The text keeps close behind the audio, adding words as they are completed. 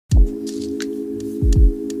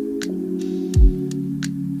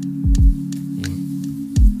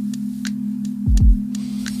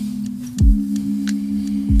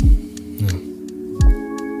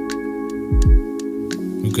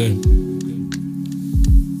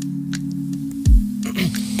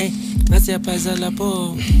Gracias paisa la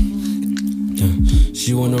po.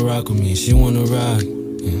 She wanna rock with me, she wanna rock.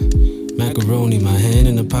 Macaroni, my hand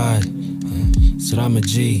in the pot. Said I'm a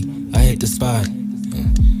G, I hit the spot.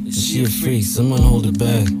 She a freak, someone hold her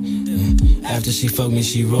back. After she fuck me,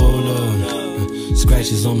 she roll up.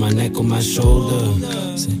 Scratches on my neck, on my shoulder.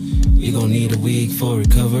 Say, you gon' need a week for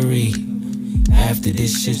recovery. After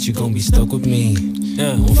this shit, you gon' be stuck with me.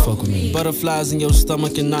 Yeah, don't fuck with me. Butterflies in your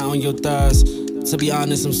stomach and not on your thighs. To be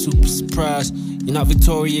honest, I'm super surprised. You're not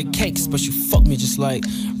Victoria Cakes, but you fuck me just like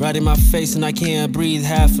right in my face and I can't breathe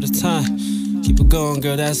half of the time. Keep it going,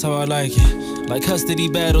 girl, that's how I like it. Like custody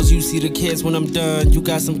battles, you see the kids when I'm done. You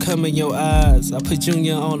got some cum in your eyes. I put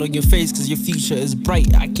Junior all on your face cause your future is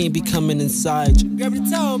bright. I can't be coming inside you. Grab the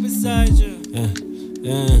towel beside you.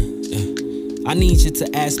 I need you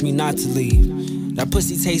to ask me not to leave. That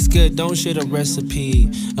pussy tastes good, don't share the recipe.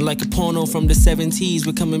 And like a porno from the 70s,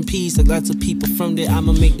 we come in peace. Like lots of people from there,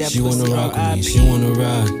 I'ma make that she pussy. She wanna rock with me, she wanna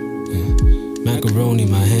rock. Macaroni,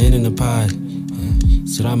 my hand in the pot.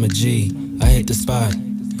 Said I'm a G, I hit the spot.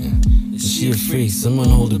 She a freak, someone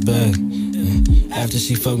hold her back. After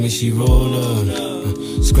she fuck me, she roll up.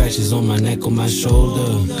 Scratches on my neck, on my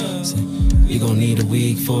shoulder. Say, you gon' need a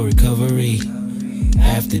week for recovery.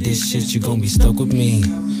 After this shit, you gon' be stuck with me.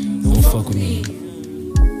 Don't fuck with me.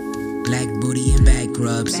 Black booty and back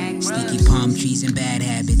rubs, sticky palm trees and bad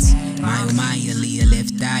habits. My oh my, Aaliyah,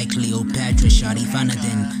 left eye, Cleopatra, shawty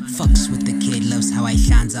Vanadin. Fucks with the kid, loves how I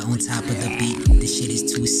shines out on top of the beat. This shit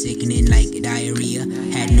is too sickening like diarrhea.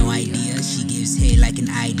 Had no idea, she gives head like an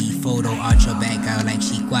ID photo. Arch her back out like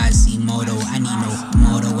she Quasimodo. I need no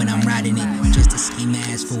moto when I'm riding it. Just a ski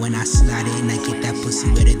mask for when I slide it. And I get that pussy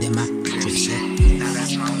better than my drip shit. Now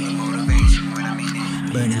that's my only motivation when I'm in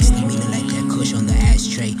it. Burning steaming like that kush on the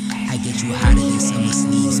ashtray. I get you hotter than summer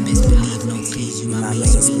sleeves. Best believe no tease, you my main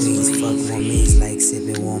squeeze. Fuck warm meats like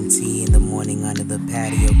sipping warm tea in the morning under the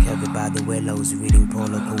patio, covered by the willows, reading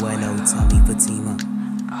Paulo Coelho. Tell me, Fatima,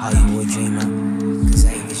 are you a dreamer? Cause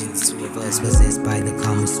I envision the two of us possessed by the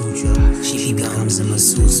Kama Sutra. She becomes a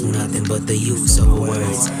masseuse with nothing but the use of her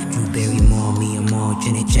words. Drew Barrymore, Mia Moore,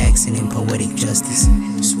 Janet Jackson, and poetic justice.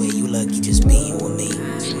 Swear you lucky just being with me.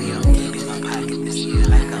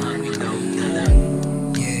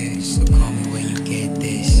 Yeah, so call me when you get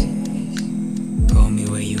this. Call me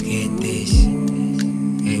when you get this.